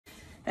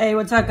Hey,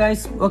 what's up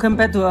guys? Welcome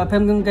back to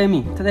Pumpkin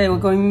Gaming. Today we're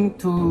going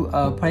to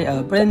play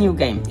a brand new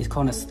game. It's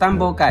called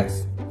Stumble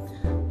Guys.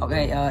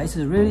 Okay, it's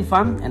really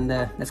fun and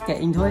let's get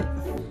into it.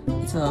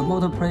 It's a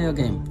multiplayer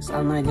game. It's an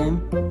online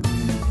game.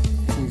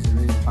 I think it's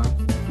really fun.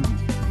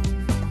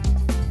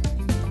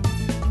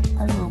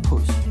 I will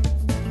push.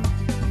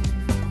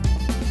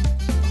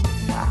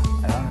 Wow,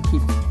 a lot of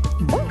people.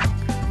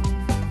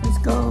 Let's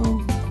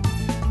go.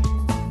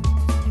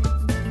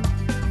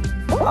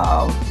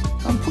 Wow,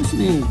 don't push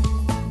me.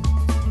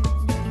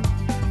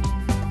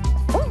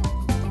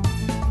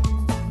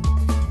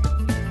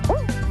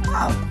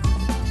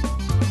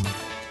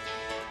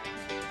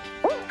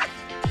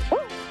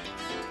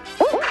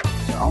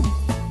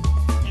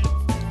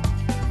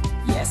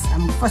 Yes,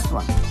 I'm the first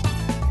one.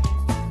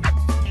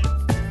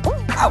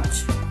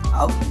 Ouch!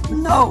 Oh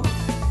no!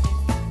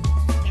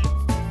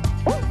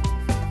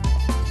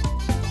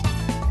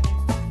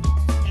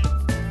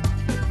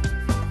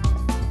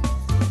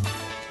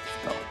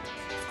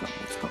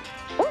 Let's go.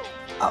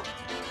 Out.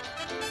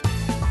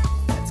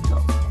 Let's go.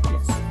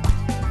 Yes.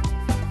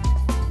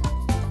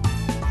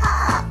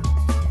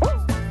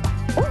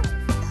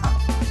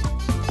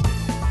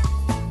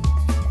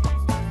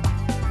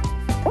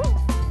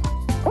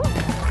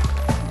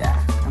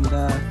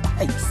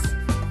 Ace.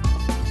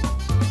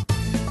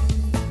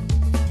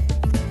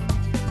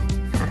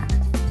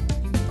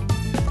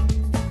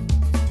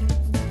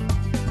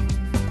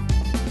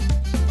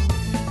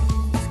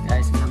 This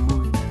guy's not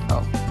moving.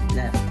 Oh,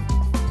 left.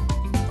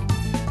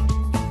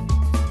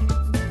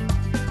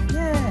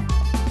 Yeah.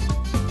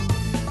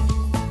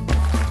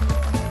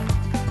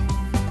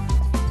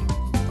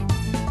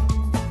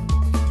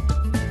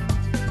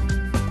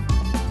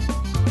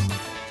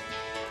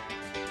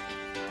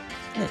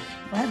 Hey,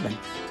 what happened?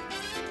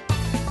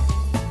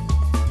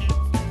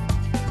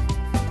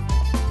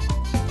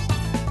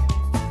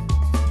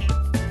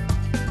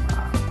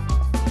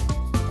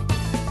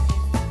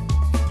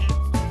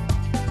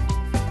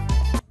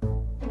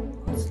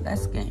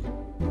 Last game.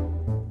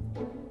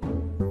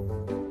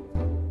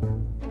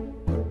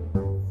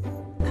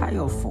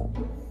 Tile 4.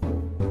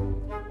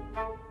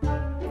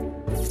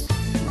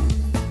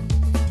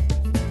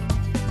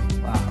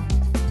 Wow,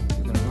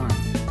 you're gonna run.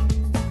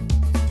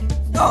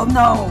 Oh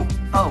no!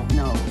 Oh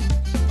no!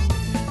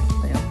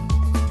 Fail.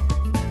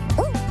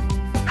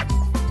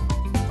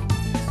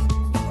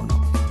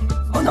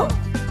 Oh no!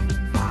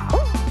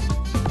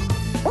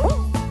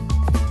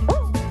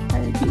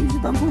 Hey, please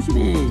don't push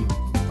me!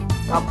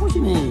 Stop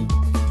pushing me!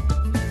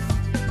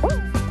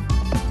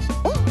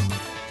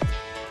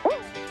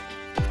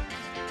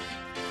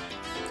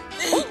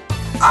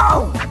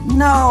 Oh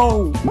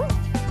no!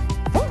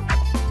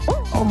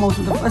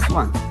 Almost the first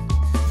one.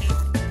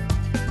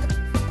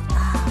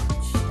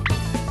 Ouch.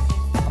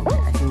 Okay,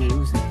 I think we're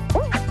losing.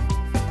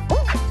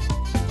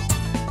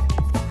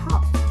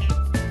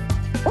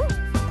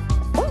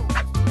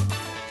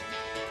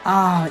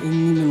 How?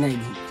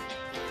 Eliminating.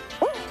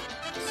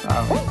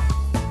 Sorry.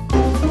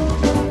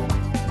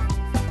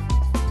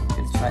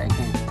 Let's try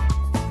again.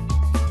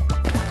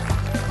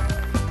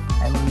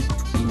 I want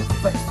to be the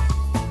first.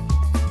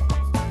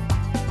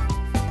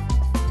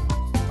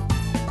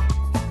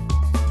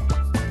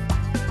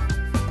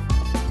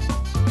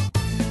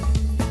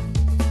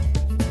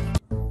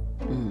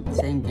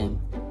 Same game.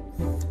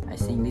 I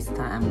think this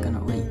time I'm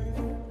gonna win.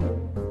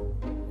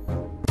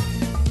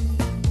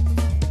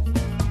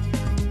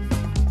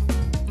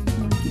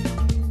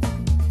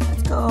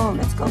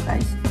 Let's go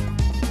guys.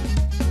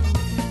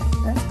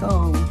 Let's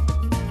go.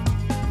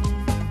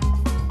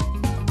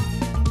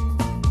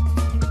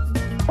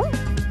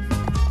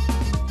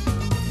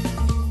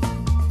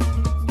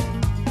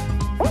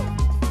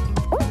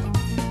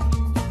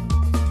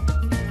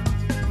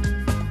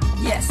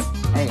 Yes.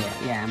 Hey,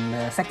 yeah, I'm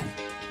the second.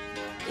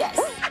 Yes.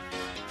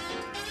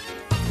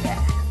 Yeah.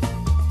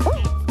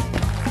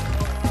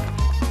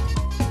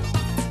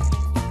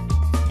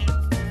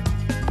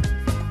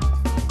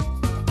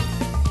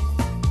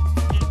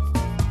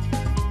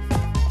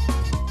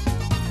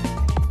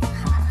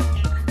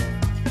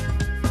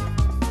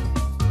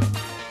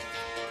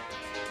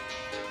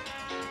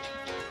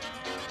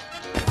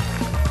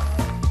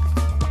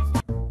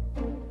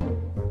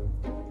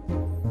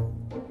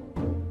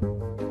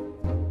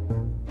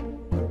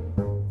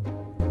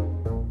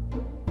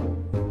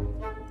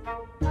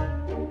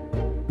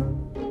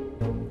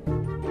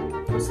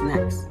 What's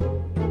next?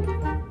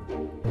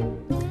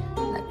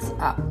 Next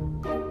up.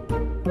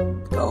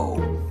 Go.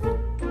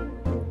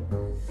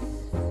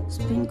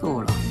 Spin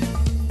goal.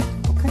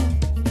 Okay.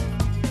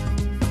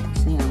 I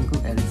think I'm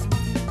good at this.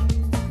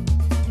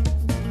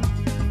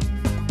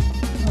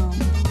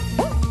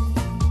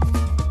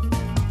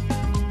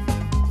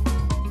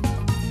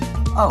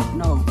 Oh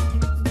no.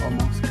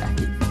 Almost got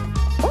hit.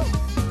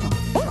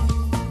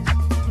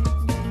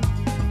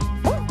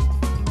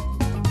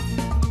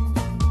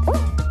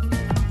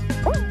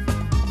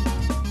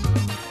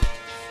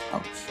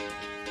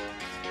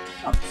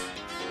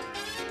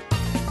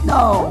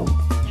 No!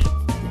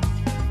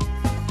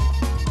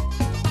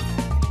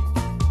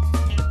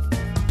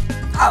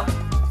 Ow!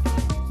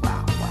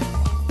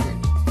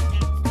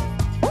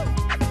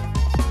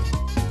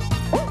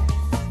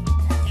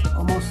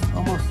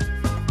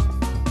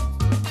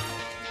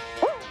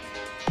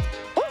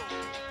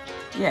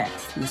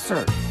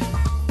 faster.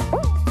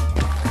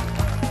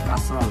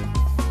 Last round.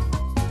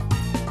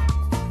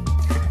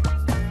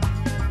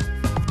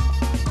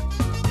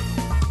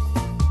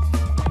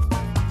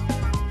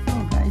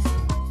 Oh, guys.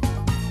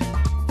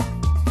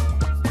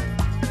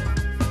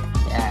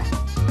 Yeah,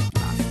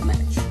 last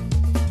match.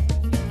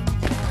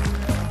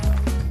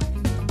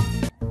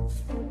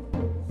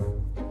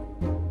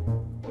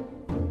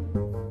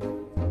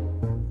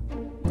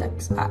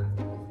 Next up.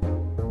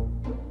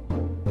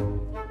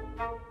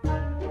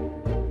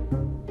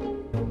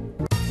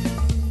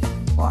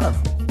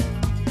 Wonderful.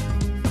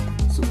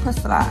 Super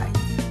slide.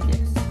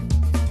 Yes.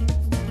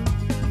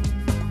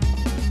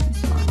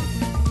 This one.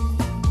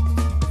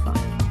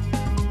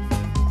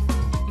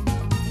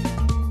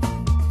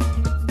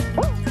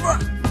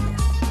 Fun.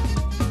 Yes.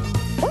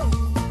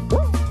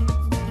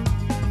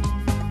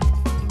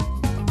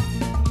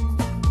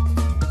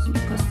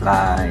 Super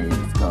slide.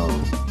 Let's go.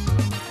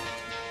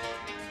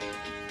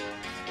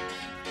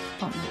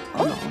 Oh no,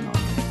 oh no,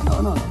 no,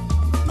 no, no,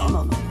 no,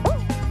 no, no.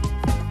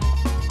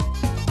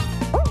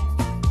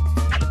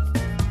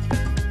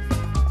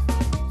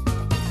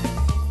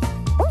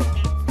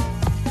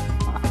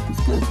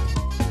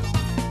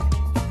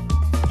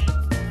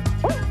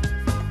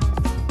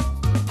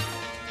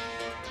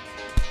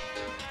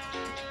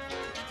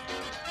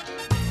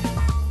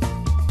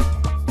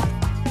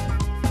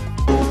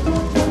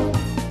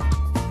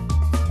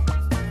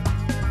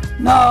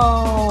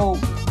 No!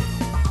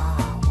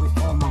 Ah, we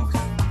almost.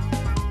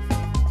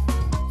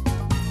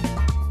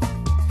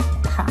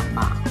 Come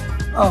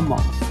on,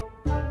 almost.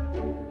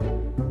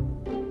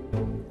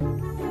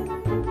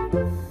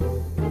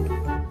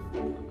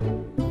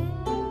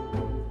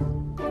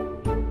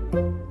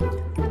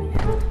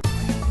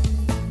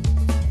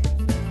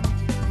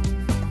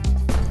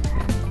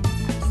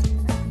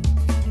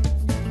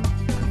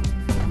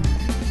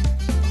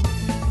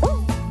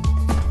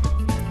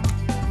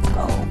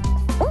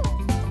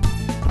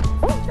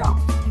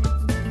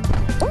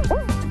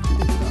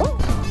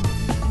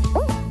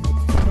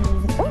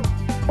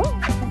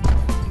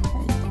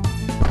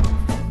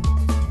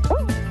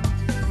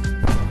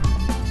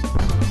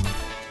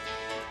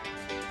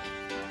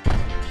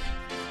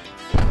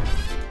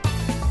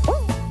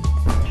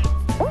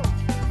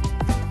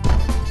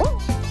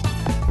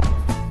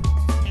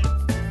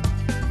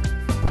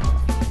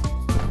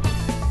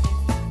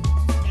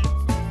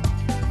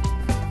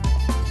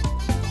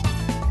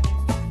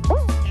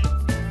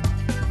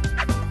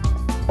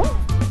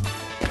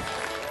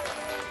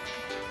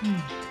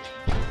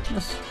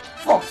 Just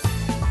force.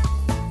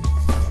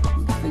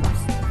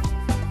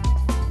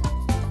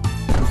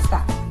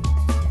 Stop.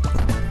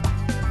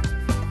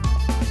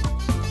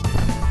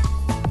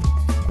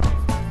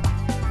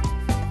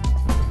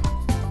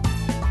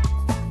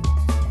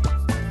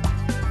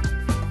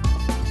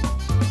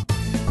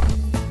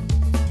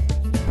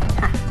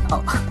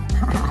 Oh,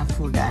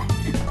 poor guy.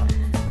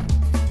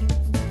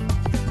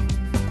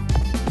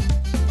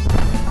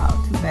 Oh,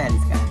 too bad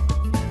this guy.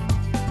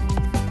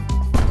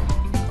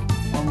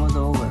 Almost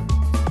over.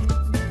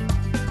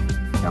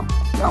 Jump,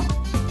 jump.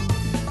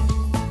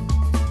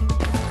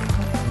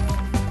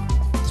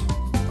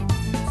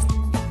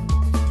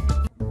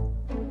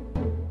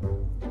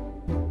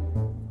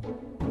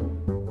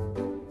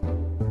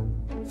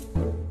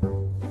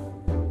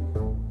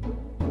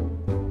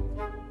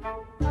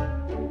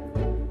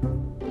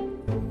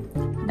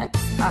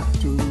 Next up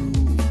to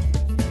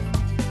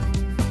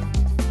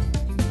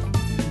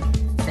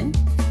thing.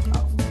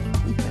 Oh,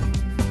 okay.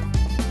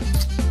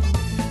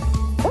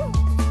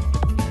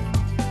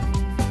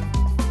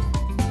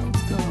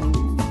 Let's go.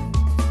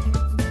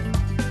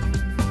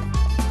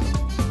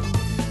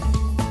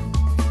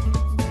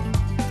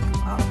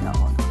 Oh no,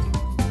 no.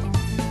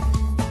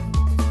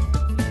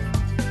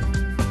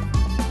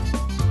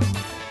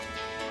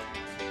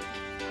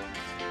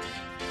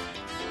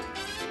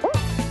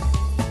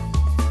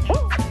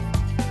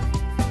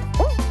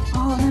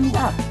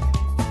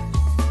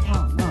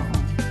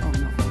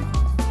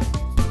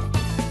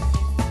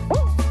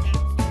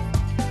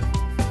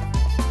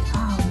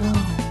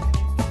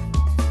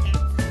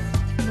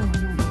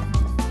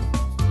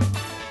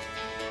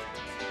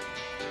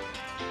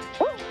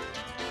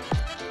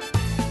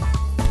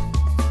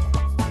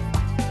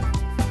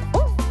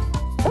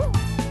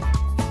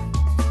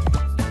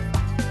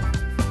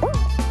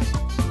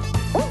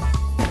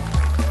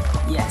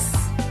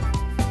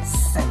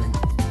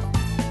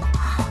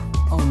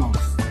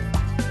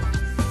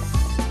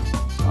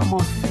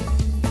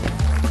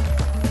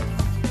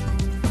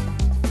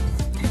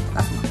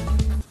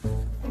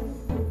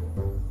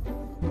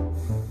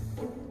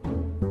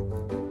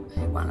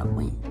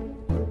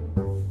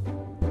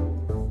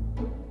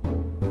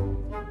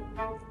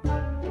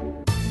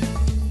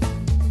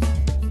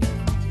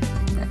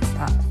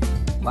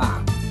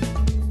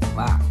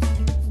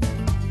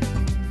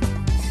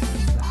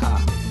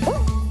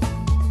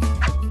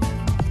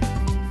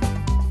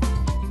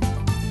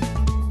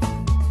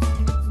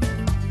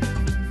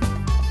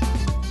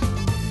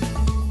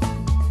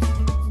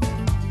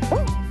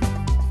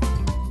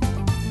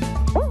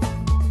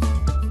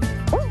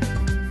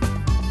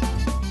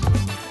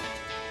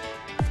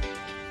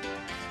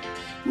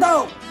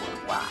 No!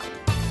 Wow.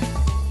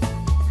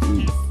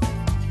 Please.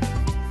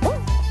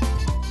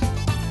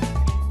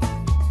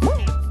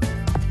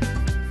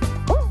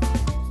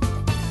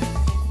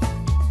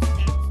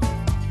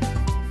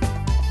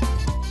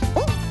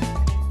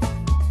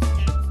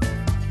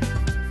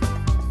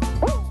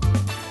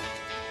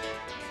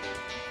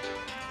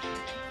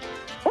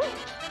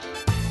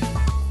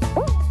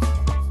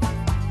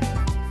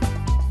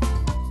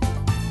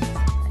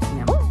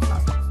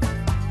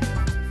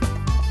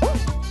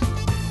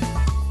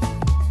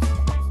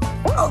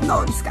 Oh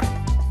no, this guy.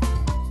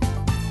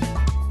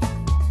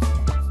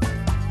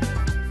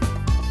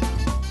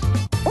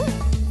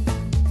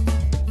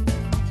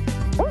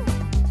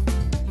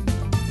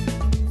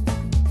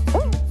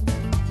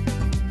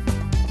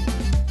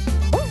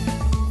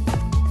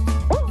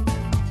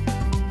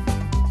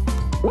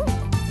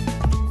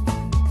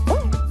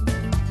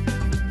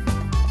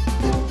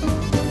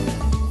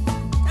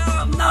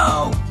 Oh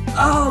no!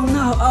 Oh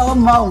no,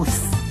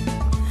 almost.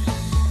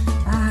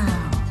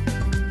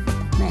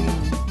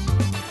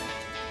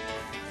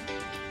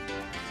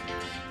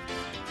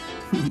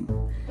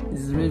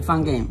 This is a really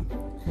fun game.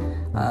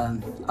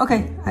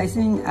 Okay, I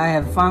think I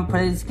have fun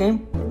playing this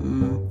game.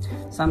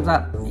 Thumbs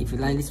up if you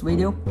like this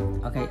video.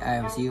 Okay,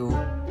 I will see you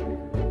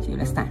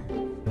next time.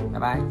 Bye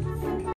bye.